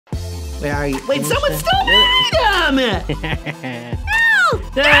Where are you? Wait, someone stole my item!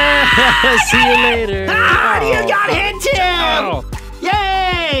 See you later. Ah, you got hit too!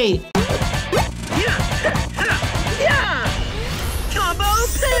 Yay! Combo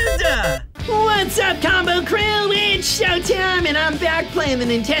Panda! What's up, Combo Crew? It's showtime, and I'm back playing the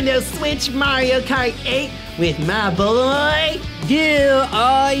Nintendo Switch Mario Kart 8 with my boy GIL.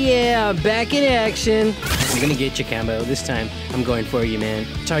 Oh yeah, back in action. I'm gonna get you, Combo. This time, I'm going for you, man.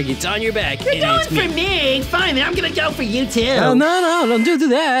 Target's on your back. You're going for me? Fine, then I'm gonna go for you too. Oh, no, don't do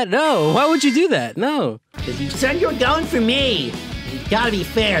that. No, why would you do that? No. Because you said you were going for me. You gotta be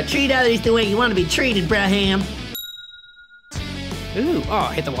fair. Treat others the way you want to be treated, Braham. Ooh, oh,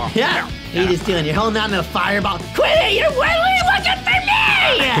 hit the wall. Yeah, what are you just doing? You're holding on to a fireball. Quit it! You're literally looking for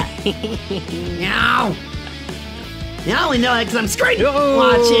me! No! I only know that because I'm screen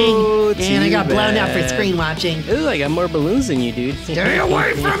watching, and I got blown up for screen watching. Ooh, I got more balloons than you, dude. Stay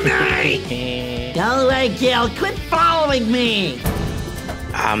away from me! Go away, Gil. Quit following me!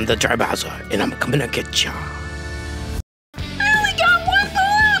 I'm the Dry Bowser, and I'm coming to get ya. I only got one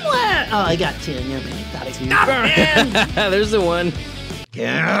balloon left! Oh, I got two. Never mind. I thought I There's the one.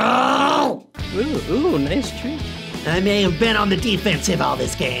 Gil! Ooh, nice trick. I may have been on the defensive all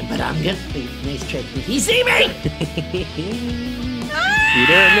this game, but I'm good. Nice trick. You see me? You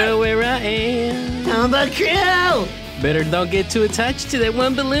don't know where I am. Combo Crew! Better don't get too attached to that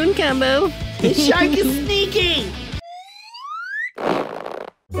one balloon, Combo. The shark is sneaking!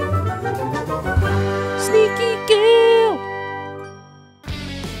 Sneaky GIL!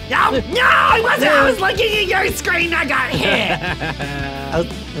 No, I was looking at your screen, I got hit! I was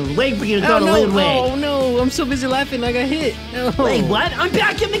waiting for you to go the loot way. Oh no, I'm so busy laughing I got hit. No. Wait, what? I'm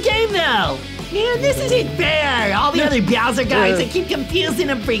back in the game now! Man, this isn't fair! All the other Bowser guys, I keep confusing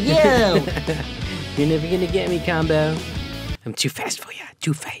them for you! You're never gonna get me, Combo. I'm too fast for you,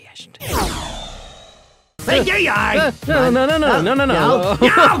 too fast. Hey, there you are! No.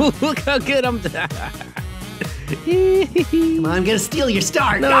 No! Look how good I'm. Come on, I'm gonna steal your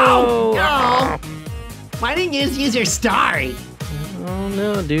star! No! No! Why didn't you just use your star? Oh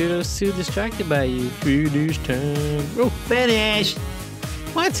no, dude, I was too distracted by you. Finish time. Oh, Finished!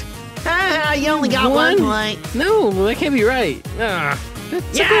 what? Haha, you only got one point! No, that can't be right. Yeah!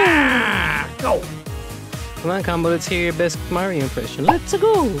 Go! Come on, Combo, let's hear your best Mario impression. Let's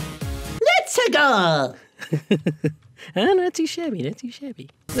go! Let's go! Not too shabby, not too shabby.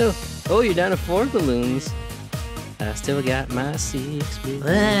 Oh, you're down to 4 balloons. I still got my 6 balloons.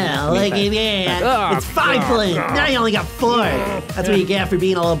 Well, look at that. It's 5 balloons. Now you only got 4. That's what you get for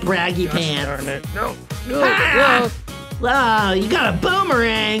being a little braggy pants. No. Wow, you got a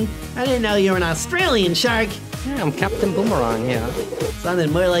boomerang. I didn't know you were an Australian shark. Yeah, I'm Captain Boomerang here. Sounded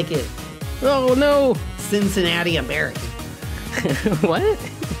more like it. Oh no! Cincinnati American. What?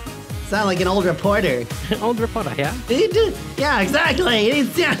 Sound like an old reporter. Old reporter here. Yeah, exactly. It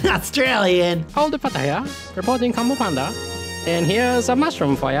didn't sound Australian. Old reporter here. Reporting Combo Panda. And here's a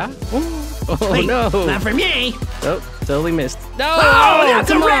mushroom for ya. Oh Wait, no! not for me. Oh, totally missed. No! Oh, that's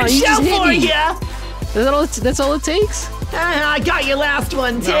a red shell just hit for me. ya. That's all it takes? I got your last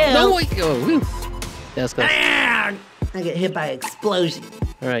one, too. No, wait. Oh, whew. That's close. I get hit by an explosion.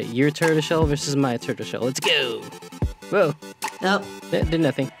 All right, your turtle shell versus my turtle shell. Let's go. Whoa. Nope. That did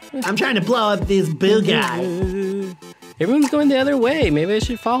nothing. I'm trying to blow up this boo guy. Everyone's going the other way. Maybe I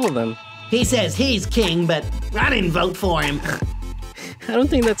should follow them. He says he's king, but I didn't vote for him. I don't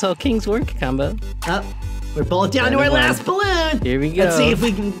think that's how kings work, Combo. Oh, we're both down to our last balloon. Here we go. Let's see if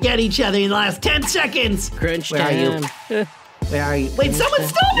we can get each other in the last 10 seconds. Crunch Where time. are you? Where are you? Wait, someone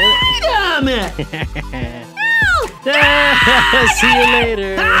stole my item! See you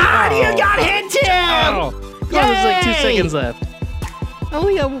later. You got hit too! Oh, there's like 2 seconds left. I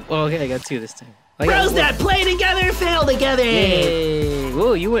only got, okay, I got 2 this time. Bros that play together fail together! Yay!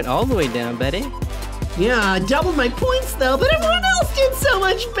 Whoa, you went all the way down, buddy. Yeah, I doubled my points though, but everyone else did so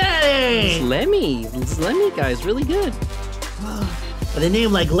much better! This Lemmy guy's really good. With a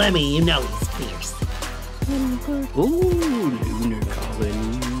name like Lemmy, you know he's fierce. Ooh, lunar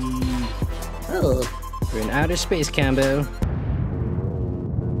colony. Oh. We're in outer space, Combo.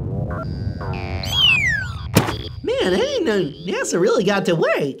 Man, I didn't know NASA really got to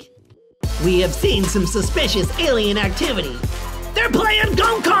work. We have seen some suspicious alien activity. They're playing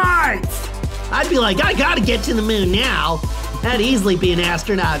go-karts! I'd be like, I gotta get to the moon now. That'd easily be an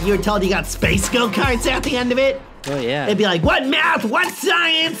astronaut if you were told you got space go-karts at the end of it. Oh, yeah. They'd be like, what math, what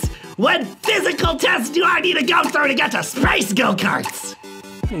science, what physical tests do I need to go through to get to space go-karts?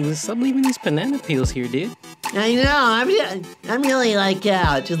 Stop leaving these banana peels here, dude. I know, I'm really like,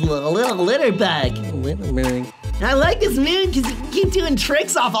 just a little litter bug. Little bug. I like this moon because you can keep doing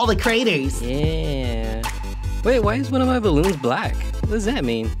tricks off all the craters. Yeah. Wait, why is one of my balloons black? What does that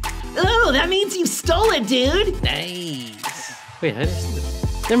mean? Oh, that means you stole it, dude. Nice. Wait, I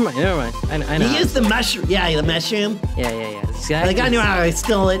just... Never mind. I know. You used the mushroom. Yeah, the mushroom. Yeah. Like, I knew how I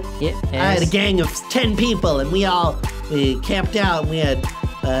stole it. Yeah. I had a gang of 10 people, and we camped out, and we had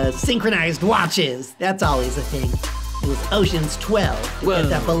synchronized watches. That's always a thing. It was Ocean's 12 to get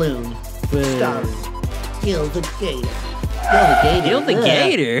that balloon. Starring GIL the Gator. GIL the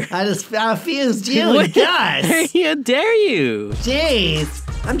Gator? I just fused you and Gus. How dare you? Jeez.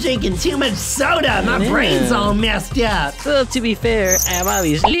 I'm drinking too much soda. My brain's all messed up. Well, to be fair, I'm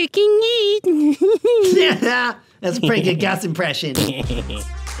always licking it. That's a pretty good Gus impression.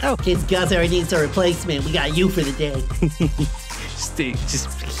 Oh. In case Gus already needs a replacement, we got you for the day. Just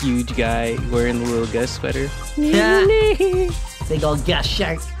huge guy wearing the little Gus sweater. Big old Gus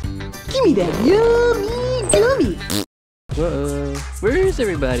shark. Give me that yummy gummy. Whoa, where is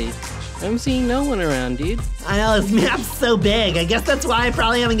everybody? I'm seeing no one around, dude. I know, this map's so big. I guess that's why I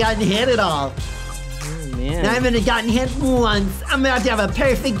probably haven't gotten hit at all. Oh, man. I haven't gotten hit once. I'm about to have a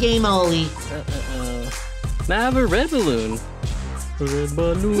perfect game, Oli. Now I have a red balloon. A red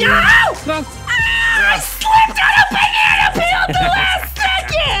balloon. No! I slipped on a banana peel at the last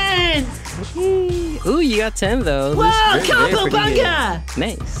second! Ooh, you got 10 though. Whoa, combo bunga!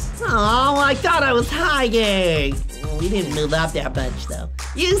 Nice. Oh, I thought I was hiding. We didn't move up that much though.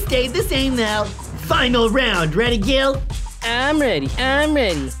 You stayed the same though. Final round. Ready, GIL? I'm ready. I'm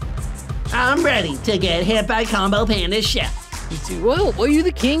ready to get hit by Combo Panda's shell. Whoa, are you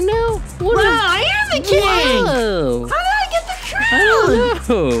the king now? Wow, I am the king! Whoa. How did I get the crown? I don't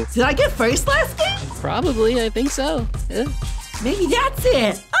know. Did I get first last game? Probably, I think so. Yeah. Maybe that's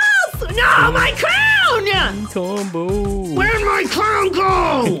it. Oh, no, my crown! Combo. Where'd my crown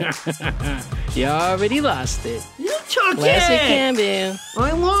go? You already lost it. You took Classic it! Campbell.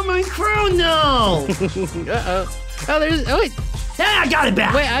 I want my crown now! Uh-oh. Oh, wait. Hey, I got it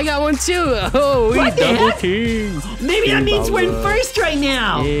back! Wait, I got one too. Oh, What the double heck? king. Maybe King that means we're in Bowser. first right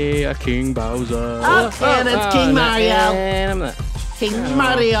now! Yeah, King Bowser. And it's King Mario. And I'm not. King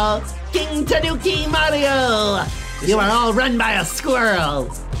Mario! King Tanuki Mario! You are all run by a squirrel!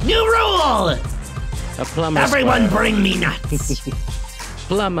 New rule! A plumber. Everyone squirrel. bring me nuts!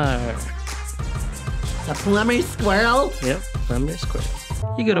 Plumber. A plumber squirrel? Yep, plumber squirrel.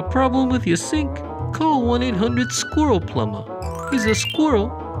 You got a problem with your sink? Call 1-800-SQUIRREL-PLUMBER. He's a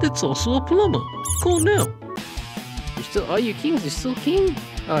squirrel that's also a plumber. Call now. You're still, all you kings, you're still king?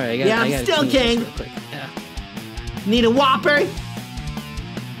 Alright, I gotta I'm still change this king. real quick. Yeah. Need a Whopper?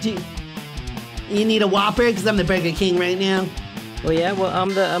 You need a Whopper? Because I'm the Burger King right now. Well, yeah, well,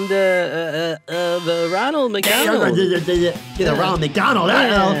 I'm the Ronald McDonald. You're the Ronald McDonald.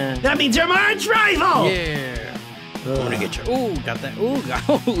 Uh-oh. Yeah. That means you're my arch rival. Yeah. I'm gonna get you. Ooh, got that. Ooh,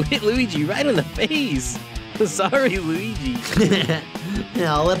 hit Luigi right in the face. Sorry, Luigi.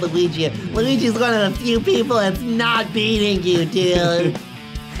 No, what Luigi? Luigi's one of the few people that's not beating you, dude.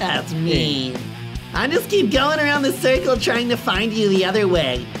 That's mean. I just keep going around the circle trying to find you the other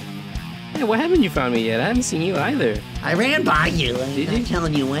way. Yeah, why haven't you found me yet? I haven't seen you either. I ran by you. Did I'm you? not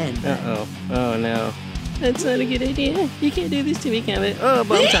telling you when. Uh-oh. Oh, no. That's not a good idea. You can't do this to me, Campbell. Oh,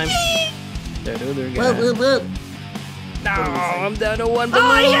 bomb time. There, Whoop, whoop, whoop. No, I'm down to one balloon.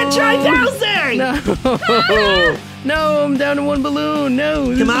 Oh, you tried Bowser! No. No, I'm down to one balloon.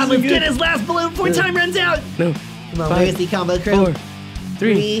 No. Come on, let's get his last balloon before time runs out. No. Come on, 5, where's the combo crew? 4,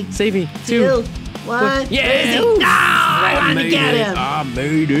 3, save me. 2, 1. Yeah. Where is he? No, I wanted to get him. I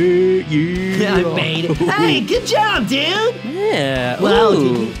made it. Yeah. I made it. Hey, good job, dude. Yeah. Well,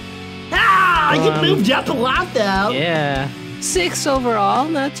 Ooh. you moved up a lot, though. Yeah. 6 overall.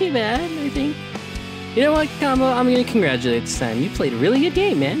 Not too bad, I think. You know what, Combo? I'm gonna congratulate this time. You played a really good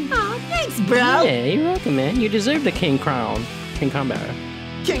game, man. Oh, thanks, bro. Yeah, you're welcome, man. You deserve the King Crown. King Combo.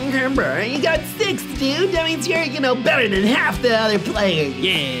 King Hamburger, you got 6, dude. That means you're, better than half the other players.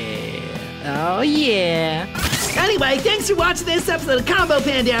 Yeah. Oh, yeah. Anyway, thanks for watching this episode of Combo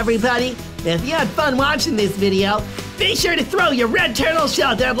Panda, everybody. If you had fun watching this video, be sure to throw your red turtle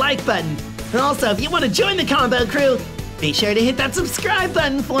shell that like button. And also, if you want to join the Combo crew, be sure to hit that subscribe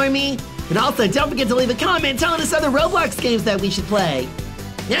button for me. And also, don't forget to leave a comment telling us other Roblox games that we should play.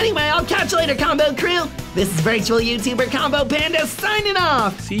 Anyway, I'll catch you later, Combo crew. This is virtual YouTuber Combo Panda signing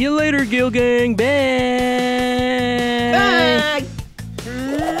off. See you later, GIL Gang. Bye. Bye.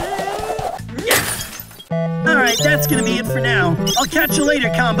 Alright, that's gonna be it for now. I'll catch you later,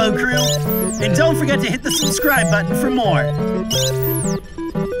 Combo crew. And don't forget to hit the subscribe button for more.